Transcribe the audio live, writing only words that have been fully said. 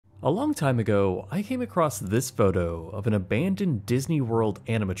A long time ago, I came across this photo of an abandoned Disney World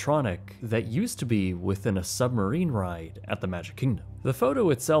animatronic that used to be within a submarine ride at the Magic Kingdom. The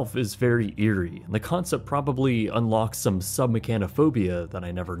photo itself is very eerie, and the concept probably unlocks some submechanophobia that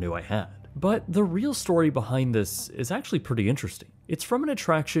I never knew I had. But the real story behind this is actually pretty interesting. It's from an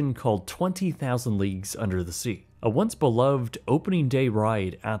attraction called 20,000 Leagues Under the Sea, a once beloved opening day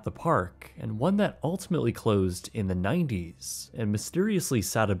ride at the park, and one that ultimately closed in the 90s and mysteriously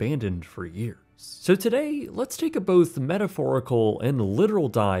sat abandoned for years. So today, let's take a both metaphorical and literal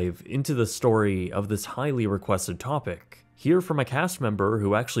dive into the story of this highly requested topic, hear from a cast member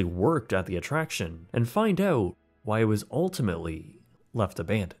who actually worked at the attraction, and find out why it was ultimately left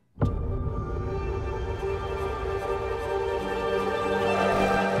abandoned.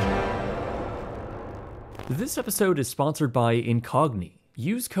 This episode is sponsored by Incogni.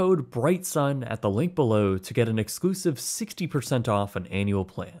 Use code BRIGHTSUN at the link below to get an exclusive 60% off an annual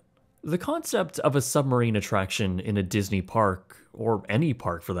plan. The concept of a submarine attraction in a Disney park, or any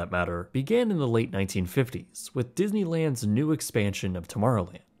park for that matter, began in the late 1950s with Disneyland's new expansion of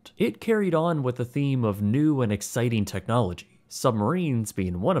Tomorrowland. It carried on with the theme of new and exciting technology, submarines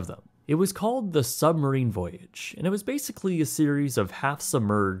being one of them. It was called the Submarine Voyage, and it was basically a series of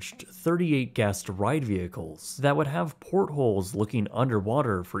half-submerged, 38-guest ride vehicles that would have portholes looking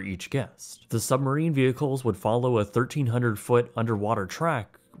underwater for each guest. The submarine vehicles would follow a 1,300-foot underwater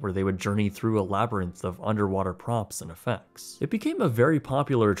track where they would journey through a labyrinth of underwater props and effects. It became a very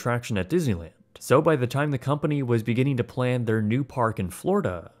popular attraction at Disneyland. So by the time the company was beginning to plan their new park in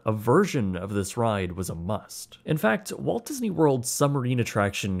Florida, a version of this ride was a must. In fact, Walt Disney World's submarine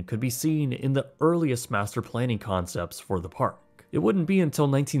attraction could be seen in the earliest master planning concepts for the park. It wouldn't be until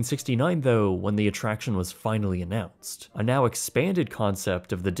 1969 though when the attraction was finally announced, a now expanded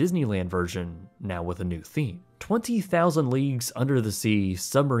concept of the Disneyland version, now with a new theme. 20,000 Leagues Under the Sea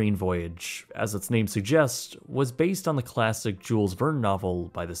Submarine Voyage, as its name suggests, was based on the classic Jules Verne novel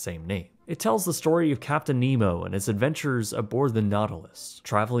by the same name. It tells the story of Captain Nemo and his adventures aboard the Nautilus,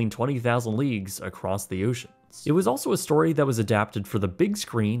 traveling 20,000 leagues across the oceans. It was also a story that was adapted for the big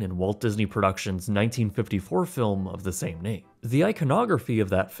screen in Walt Disney Productions' 1954 film of the same name. The iconography of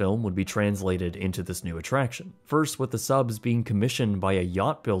that film would be translated into this new attraction, first with the subs being commissioned by a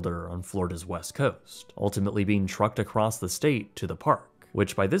yacht builder on Florida's west coast, ultimately being trucked across the state to the park,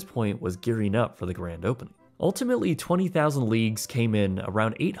 which by this point was gearing up for the grand opening. Ultimately, 20,000 Leagues came in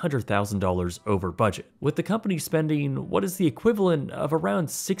around $800,000 over budget, with the company spending what is the equivalent of around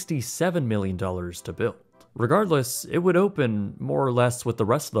 $67 million to build. Regardless, it would open more or less with the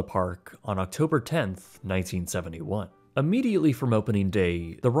rest of the park on October 10th, 1971. Immediately from opening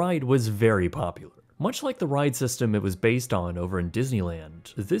day, the ride was very popular. Much like the ride system it was based on over in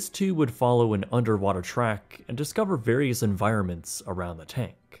Disneyland, this too would follow an underwater track and discover various environments around the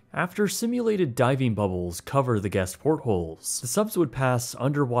tank. After simulated diving bubbles cover the guest portholes, the subs would pass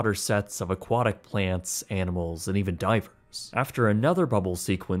underwater sets of aquatic plants, animals, and even divers. After another bubble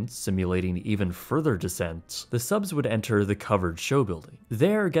sequence simulating even further descent, the subs would enter the covered show building.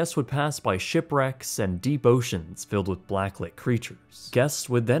 There, guests would pass by shipwrecks and deep oceans filled with blacklit creatures. Guests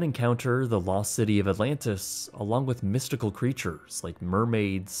would then encounter the lost city of Atlantis, along with mystical creatures like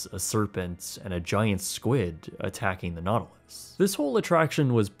mermaids, a serpent, and a giant squid attacking the Nautilus. This whole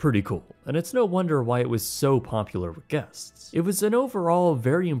attraction was pretty cool, and it's no wonder why it was so popular with guests. It was an overall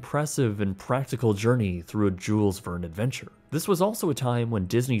very impressive and practical journey through a Jules Verne adventure. This was also a time when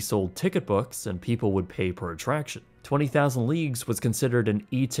Disney sold ticket books and people would pay per attraction. 20,000 Leagues was considered an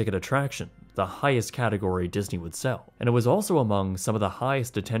e-ticket attraction, the highest category Disney would sell, and it was also among some of the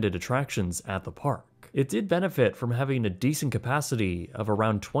highest attended attractions at the park. It did benefit from having a decent capacity of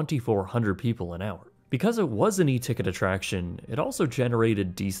around 2,400 people an hour. Because it was an e-ticket attraction, it also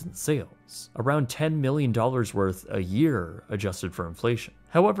generated decent sales, around $10 million worth a year adjusted for inflation.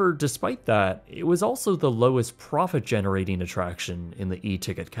 However, despite that, it was also the lowest profit-generating attraction in the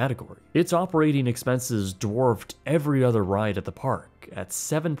e-ticket category. Its operating expenses dwarfed every other ride at the park at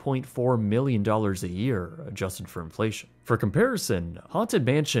 $7.4 million a year adjusted for inflation. For comparison, Haunted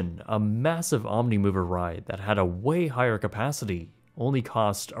Mansion, a massive Omnimover ride that had a way higher capacity, only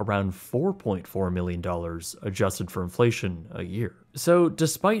cost around $4.4 million adjusted for inflation a year. So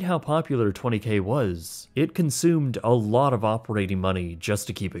despite how popular 20K was, it consumed a lot of operating money just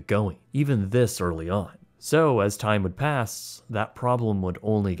to keep it going, even this early on. So as time would pass, that problem would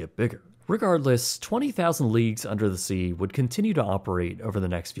only get bigger. Regardless, 20,000 Leagues Under the Sea would continue to operate over the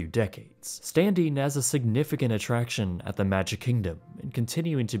next few decades, standing as a significant attraction at the Magic Kingdom and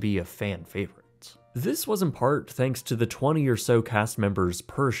continuing to be a fan favorite. This was in part thanks to the 20 or so cast members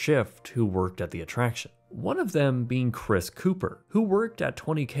per shift who worked at the attraction. one of them being Chris Cooper, who worked at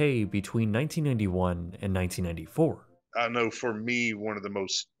 20K between 1991 and 1994. I know for me, one of the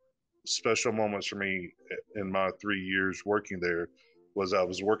most special moments for me in my 3 years working there was I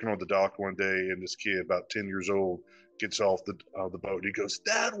was working on the dock one day, and this kid, about 10 years old, gets off the boat. He goes,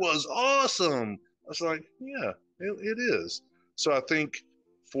 "That was awesome." I was like, "Yeah, it is." So I think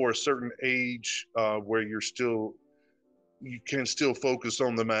for a certain age where you can still focus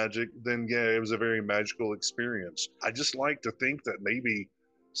on the magic, then yeah, it was a very magical experience. I just like to think that maybe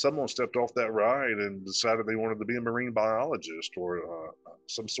someone stepped off that ride and decided they wanted to be a marine biologist or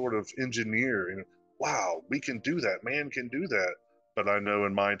some sort of engineer. And wow, we can do that. Man can do that. But I know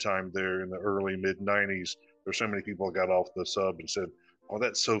in my time there in the early mid 90s, there's so many people got off the sub and said, "Oh,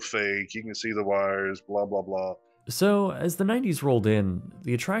 that's so fake. You can see the wires, blah, blah, blah." So, as the 90s rolled in,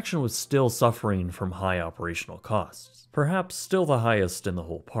 the attraction was still suffering from high operational costs, perhaps still the highest in the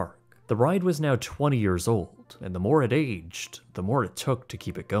whole park. The ride was now 20 years old, and the more it aged, the more it took to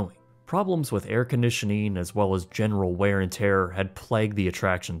keep it going. Problems with air conditioning as well as general wear and tear had plagued the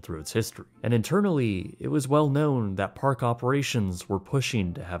attraction through its history, and internally, it was well known that park operations were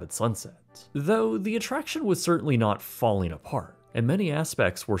pushing to have it sunset. Though the attraction was certainly not falling apart, and many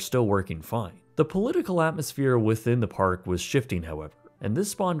aspects were still working fine. The political atmosphere within the park was shifting, however, and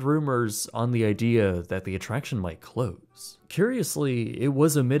this spawned rumors on the idea that the attraction might close. Curiously, it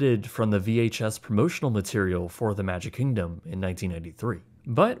was omitted from the VHS promotional material for the Magic Kingdom in 1993.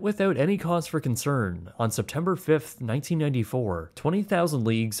 But without any cause for concern, on September 5th, 1994, 20,000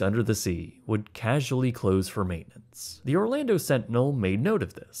 Leagues Under the Sea would casually close for maintenance. The Orlando Sentinel made note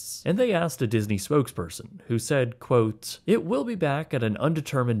of this, and they asked a Disney spokesperson, who said, quote, "It will be back at an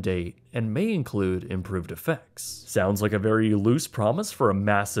undetermined date and may include improved effects." Sounds like a very loose promise for a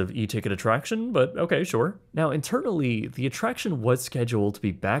massive e-ticket attraction, but okay, sure. Now, internally, the attraction was scheduled to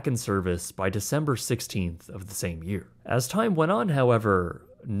be back in service by December 16th of the same year. As time went on, however,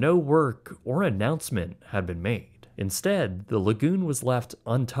 no work or announcement had been made. Instead, the lagoon was left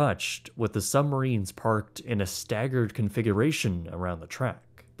untouched, with the submarines parked in a staggered configuration around the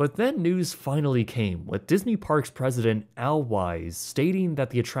track. But then news finally came, with Disney Parks president Al Wise stating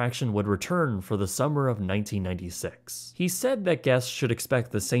that the attraction would return for the summer of 1996. He said that guests should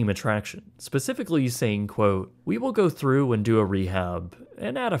expect the same attraction, specifically saying, quote, "We will go through and do a rehab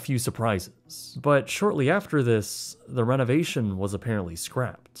and add a few surprises." But shortly after this, the renovation was apparently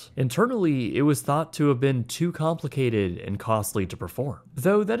scrapped. Internally, it was thought to have been too complicated and costly to perform.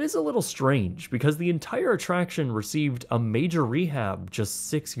 Though that is a little strange, because the entire attraction received a major rehab just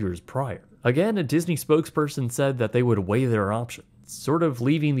 6 years prior. Again, a Disney spokesperson said that they would weigh their options, sort of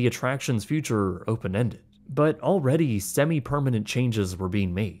leaving the attraction's future open-ended. But already, semi-permanent changes were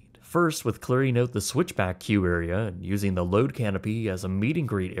being made. First, with clearing out the switchback queue area and using the load canopy as a meet and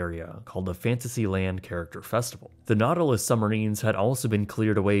greet area called the Fantasyland Character Festival. The Nautilus submarines had also been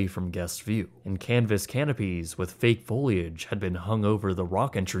cleared away from guest view, and canvas canopies with fake foliage had been hung over the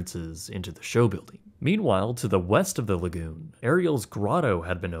rock entrances into the show building. Meanwhile, to the west of the lagoon, Ariel's Grotto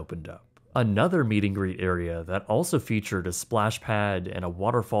had been opened up. Another meet and greet area that also featured a splash pad and a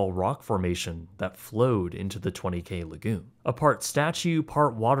waterfall rock formation that flowed into the 20K lagoon. A part statue,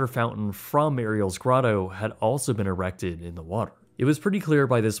 part water fountain from Ariel's Grotto had also been erected in the water. It was pretty clear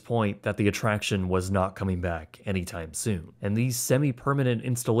by this point that the attraction was not coming back anytime soon, and these semi-permanent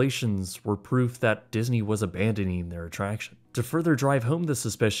installations were proof that Disney was abandoning their attraction. To further drive home the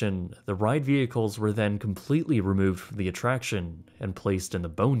suspicion, the ride vehicles were then completely removed from the attraction and placed in the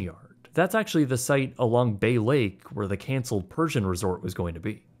Boneyard. That's actually the site along Bay Lake where the canceled Persian resort was going to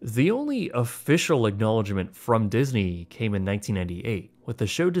be. The only official acknowledgement from Disney came in 1998, with the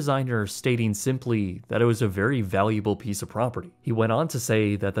show designer stating simply that it was a very valuable piece of property. He went on to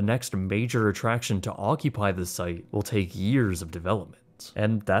say that the next major attraction to occupy the site will take years of development.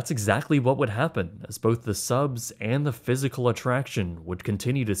 And that's exactly what would happen, as both the subs and the physical attraction would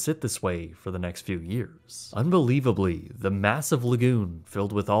continue to sit this way for the next few years. Unbelievably, the massive lagoon,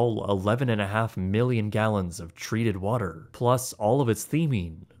 filled with all 11.5 million gallons of treated water, plus all of its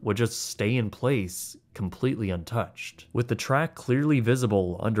theming, would just stay in place completely untouched. With the track clearly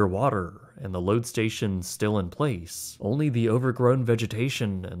visible underwater and the load station still in place, only the overgrown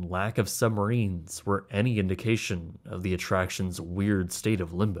vegetation and lack of submarines were any indication of the attraction's weird state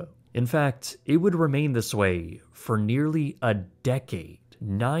of limbo. In fact, it would remain this way for nearly a decade.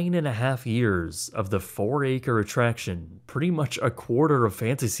 9.5 years of the 4-acre attraction, pretty much a quarter of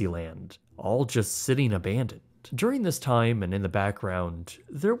Fantasyland, all just sitting abandoned. During this time and in the background,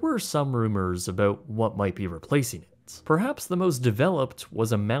 there were some rumors about what might be replacing it. Perhaps the most developed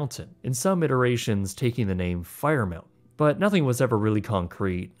was a mountain, in some iterations taking the name Fire Mountain. But nothing was ever really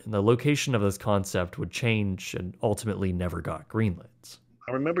concrete, and the location of this concept would change and ultimately never got greenlit.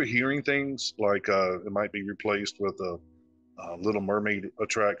 I remember hearing things like it might be replaced with a Little Mermaid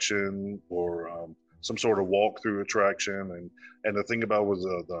attraction or some sort of walkthrough attraction, and the thing about was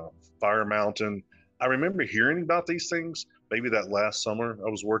the Fire Mountain. I remember hearing about these things maybe that last summer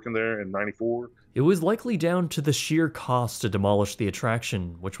I was working there in '94. It was likely down to the sheer cost to demolish the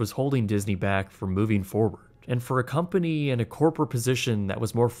attraction, which was holding Disney back from moving forward. And for a company in a corporate position that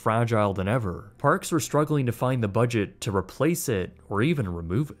was more fragile than ever, parks were struggling to find the budget to replace it or even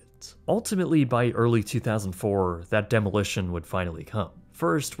remove it. Ultimately, by early 2004, that demolition would finally come.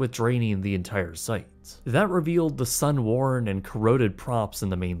 First, with draining the entire site. That revealed the sun-worn and corroded props in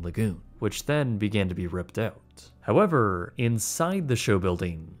the main lagoon, which then began to be ripped out. However, inside the show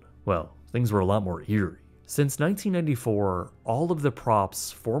building, well, things were a lot more eerie. Since 1994, all of the props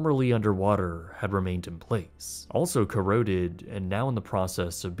formerly underwater had remained in place, also corroded and now in the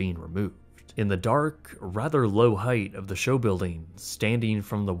process of being removed. In the dark, rather low height of the show building, standing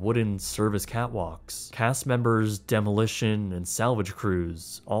from the wooden service catwalks, cast members, demolition, and salvage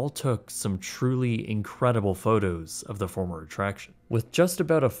crews all took some truly incredible photos of the former attraction. With just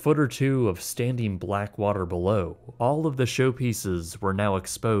about a foot or two of standing black water below, all of the showpieces were now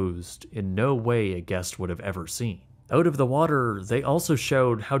exposed in no way a guest would have ever seen. Out of the water, they also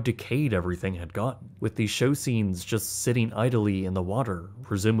showed how decayed everything had gotten, with these show scenes just sitting idly in the water,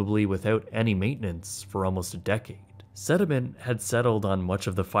 presumably without any maintenance for almost a decade. Sediment had settled on much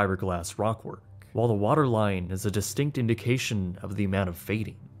of the fiberglass rockwork, while the waterline is a distinct indication of the amount of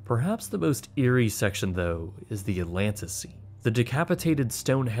fading. Perhaps the most eerie section, though, is the Atlantis scene. The decapitated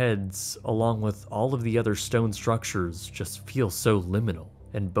stone heads, along with all of the other stone structures, just feel so liminal.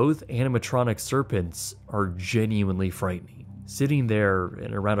 And both animatronic serpents are genuinely frightening, sitting there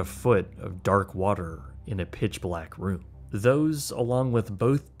in around a foot of dark water in a pitch black room. Those, along with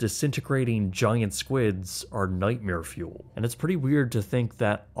both disintegrating giant squids, are nightmare fuel, and it's pretty weird to think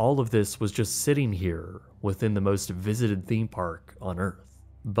that all of this was just sitting here within the most visited theme park on Earth.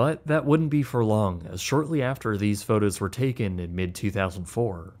 But that wouldn't be for long, as shortly after these photos were taken in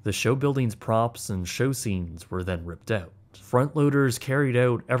mid-2004, the show building's props and show scenes were then ripped out. Front loaders carried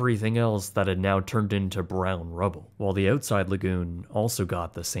out everything else that had now turned into brown rubble, while the outside lagoon also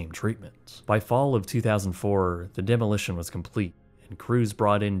got the same treatment. By fall of 2004, the demolition was complete, and crews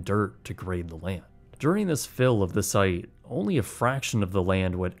brought in dirt to grade the land. During this fill of the site, only a fraction of the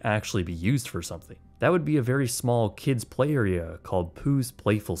land would actually be used for something. That would be a very small kids' play area called Pooh's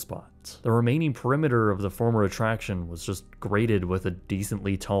Playful Spot. The remaining perimeter of the former attraction was just graded with a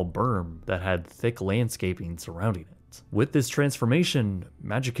decently tall berm that had thick landscaping surrounding it. With this transformation,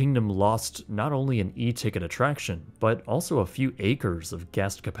 Magic Kingdom lost not only an e-ticket attraction, but also a few acres of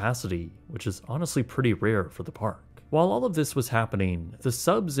guest capacity, which is honestly pretty rare for the park. While all of this was happening, the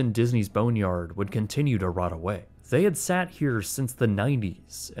subs in Disney's Boneyard would continue to rot away. They had sat here since the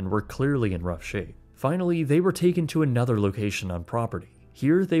 90s and were clearly in rough shape. Finally, they were taken to another location on property.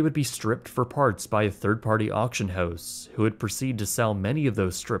 Here, they would be stripped for parts by a third-party auction house, who would proceed to sell many of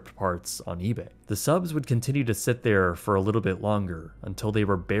those stripped parts on eBay. The subs would continue to sit there for a little bit longer, until they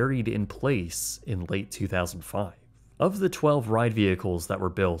were buried in place in late 2005. Of the 12 ride vehicles that were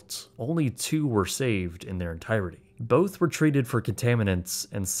built, only 2 were saved in their entirety. Both were treated for contaminants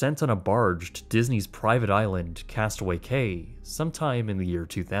and sent on a barge to Disney's private island, Castaway Cay, sometime in the year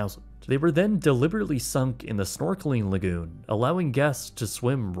 2000. They were then deliberately sunk in the snorkeling lagoon, allowing guests to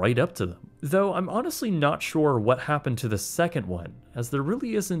swim right up to them. Though I'm honestly not sure what happened to the second one, as there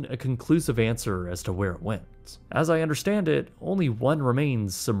really isn't a conclusive answer as to where it went. As I understand it, only one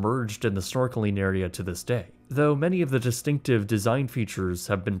remains submerged in the snorkeling area to this day, though many of the distinctive design features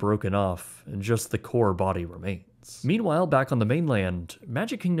have been broken off and just the core body remains. Meanwhile, back on the mainland,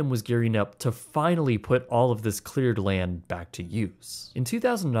 Magic Kingdom was gearing up to finally put all of this cleared land back to use. In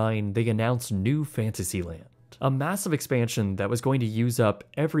 2009, they announced New Fantasyland, a massive expansion that was going to use up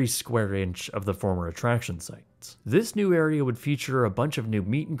every square inch of the former attraction site. This new area would feature a bunch of new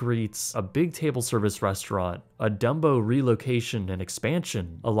meet and greets, a big table service restaurant, a Dumbo relocation and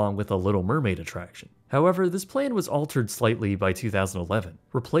expansion, along with a Little Mermaid attraction. However, this plan was altered slightly by 2011,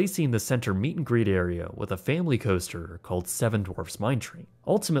 replacing the center meet and greet area with a family coaster called Seven Dwarfs Mine Train.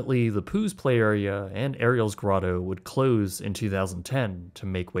 Ultimately, the Pooh's Play area and Ariel's Grotto would close in 2010 to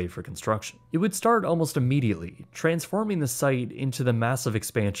make way for construction. It would start almost immediately, transforming the site into the massive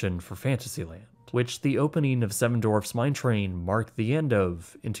expansion for Fantasyland. which the opening of Seven Dwarfs Mine Train marked the end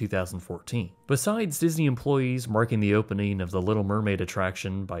of in 2014. Besides Disney employees marking the opening of the Little Mermaid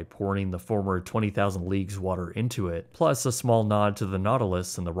attraction by pouring the former 20,000 Leagues water into it, plus a small nod to the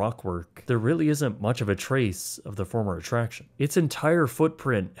Nautilus and the rockwork, there really isn't much of a trace of the former attraction. Its entire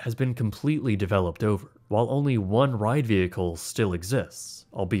footprint has been completely developed over, while only one ride vehicle still exists,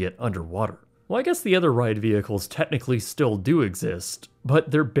 albeit underwater. Well, I guess the other ride vehicles technically still do exist,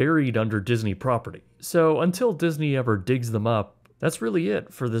 but they're buried under Disney property. So until Disney ever digs them up, that's really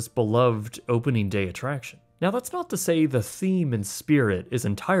it for this beloved opening day attraction. Now that's not to say the theme and spirit is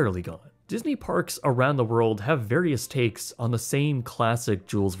entirely gone. Disney parks around the world have various takes on the same classic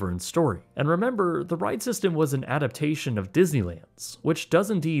Jules Verne story. And remember, the ride system was an adaptation of Disneyland's, which does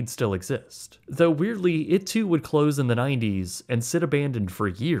indeed still exist. Though weirdly, it too would close in the 90s and sit abandoned for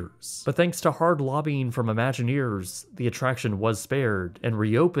years. But thanks to hard lobbying from Imagineers, the attraction was spared and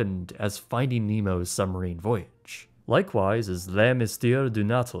reopened as Finding Nemo's Submarine Voyage. Likewise is Les Mystères du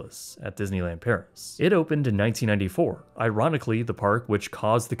Nautilus at Disneyland Paris. It opened in 1994, ironically the park which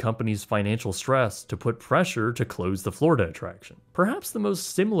caused the company's financial stress to put pressure to close the Florida attraction. Perhaps the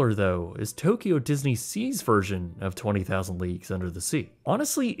most similar though is Tokyo Disney Sea's version of 20,000 Leagues Under the Sea.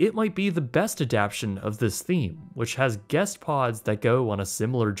 Honestly, it might be the best adaptation of this theme, which has guest pods that go on a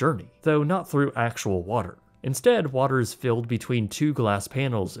similar journey, though not through actual water. Instead, water is filled between two glass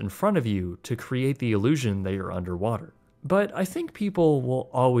panels in front of you to create the illusion that you're underwater. But I think people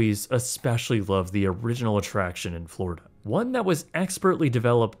will always especially love the original attraction in Florida. One that was expertly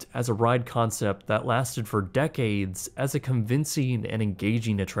developed as a ride concept that lasted for decades as a convincing and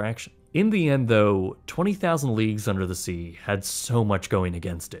engaging attraction. In the end though, 20,000 Leagues Under the Sea had so much going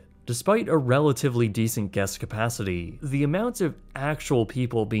against it. Despite a relatively decent guest capacity, the amount of actual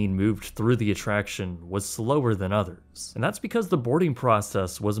people being moved through the attraction was slower than others, and that's because the boarding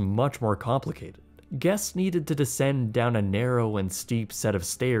process was much more complicated. Guests needed to descend down a narrow and steep set of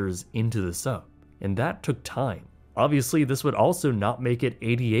stairs into the sub, and that took time. Obviously, this would also not make it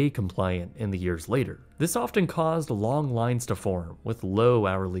ADA compliant in the years later. This often caused long lines to form with low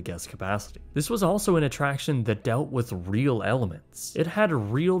hourly guest capacity. This was also an attraction that dealt with real elements. It had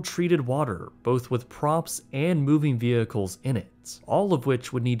real treated water, both with props and moving vehicles in it, all of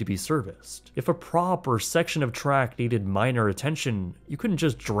which would need to be serviced. If a prop or section of track needed minor attention, you couldn't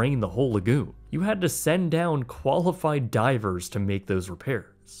just drain the whole lagoon. You had to send down qualified divers to make those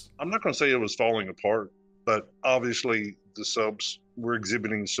repairs. I'm not going to say it was falling apart, but obviously the subs were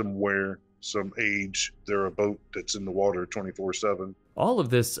exhibiting some wear, some age. They're a boat that's in the water 24/7. All of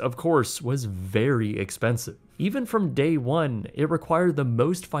this, of course, was very expensive. Even from day one, it required the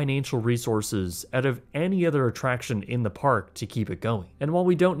most financial resources out of any other attraction in the park to keep it going. And while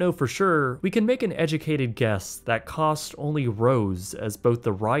we don't know for sure, we can make an educated guess that cost only rose as both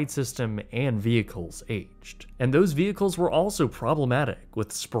the ride system and vehicles aged. And those vehicles were also problematic,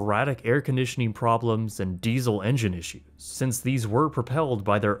 with sporadic air conditioning problems and diesel engine issues, since these were propelled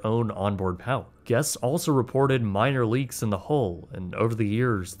by their own onboard power. Guests also reported minor leaks in the hull, and over the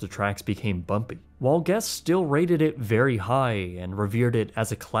years, the tracks became bumpy. While guests still rated it very high and revered it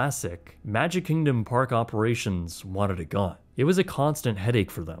as a classic, Magic Kingdom park operations wanted it gone. It was a constant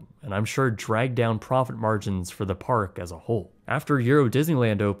headache for them, and I'm sure dragged down profit margins for the park as a whole. After Euro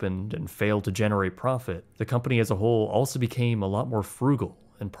Disneyland opened and failed to generate profit, the company as a whole also became a lot more frugal,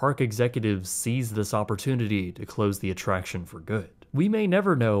 and park executives seized this opportunity to close the attraction for good. We may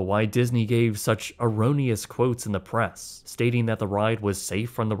never know why Disney gave such erroneous quotes in the press, stating that the ride was safe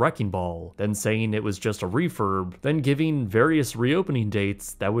from the wrecking ball, then saying it was just a refurb, then giving various reopening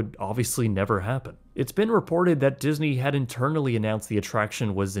dates that would obviously never happen. It's been reported that Disney had internally announced the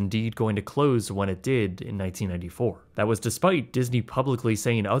attraction was indeed going to close when it did in 1994. That was despite Disney publicly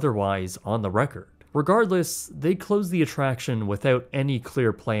saying otherwise on the record. Regardless, they closed the attraction without any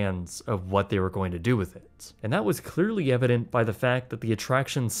clear plans of what they were going to do with it. And that was clearly evident by the fact that the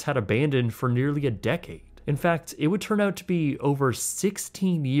attraction sat abandoned for nearly a decade. In fact, it would turn out to be over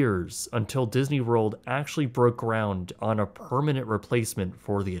 16 years until Disney World actually broke ground on a permanent replacement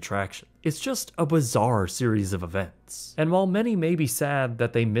for the attraction. It's just a bizarre series of events. And while many may be sad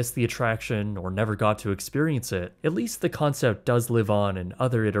that they missed the attraction or never got to experience it, at least the concept does live on in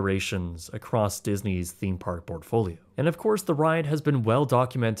other iterations across Disney's theme park portfolio. And of course, the ride has been well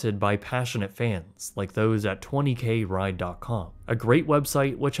documented by passionate fans, like those at 20kride.com, a great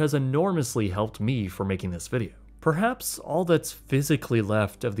website which has enormously helped me for making this video. Perhaps all that's physically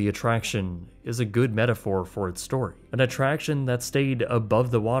left of the attraction is a good metaphor for its story. An attraction that stayed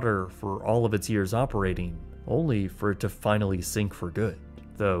above the water for all of its years operating, only for it to finally sink for good.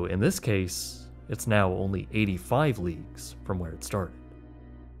 Though in this case, it's now only 85 leagues from where it started.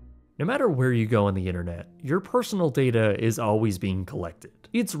 No matter where you go on the internet, your personal data is always being collected.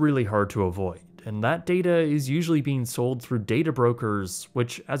 It's really hard to avoid, and that data is usually being sold through data brokers,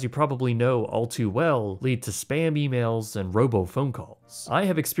 which, as you probably know all too well, lead to spam emails and robo phone calls. I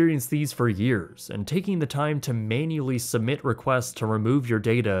have experienced these for years, and taking the time to manually submit requests to remove your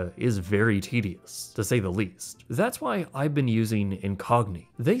data is very tedious, to say the least. That's why I've been using Incogni.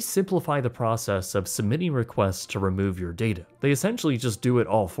 They simplify the process of submitting requests to remove your data. They essentially just do it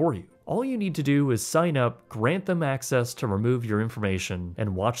all for you. All you need to do is sign up, grant them access to remove your information,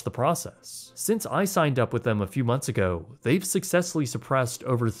 and watch the process. Since I signed up with them a few months ago, they've successfully suppressed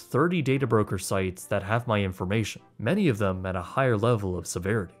over 30 data broker sites that have my information, many of them at a higher level of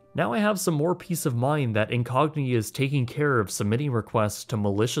severity. Now I have some more peace of mind that Incogni is taking care of submitting requests to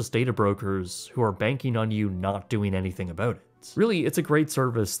malicious data brokers who are banking on you not doing anything about it. Really, it's a great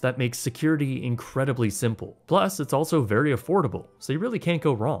service that makes security incredibly simple. Plus, it's also very affordable, so you really can't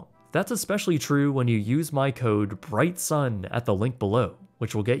go wrong. That's especially true when you use my code BRIGHTSUN at the link below,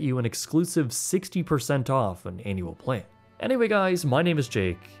 which will get you an exclusive 60% off an annual plan. Anyway guys, my name is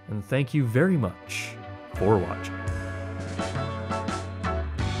Jake, and thank you very much for watching.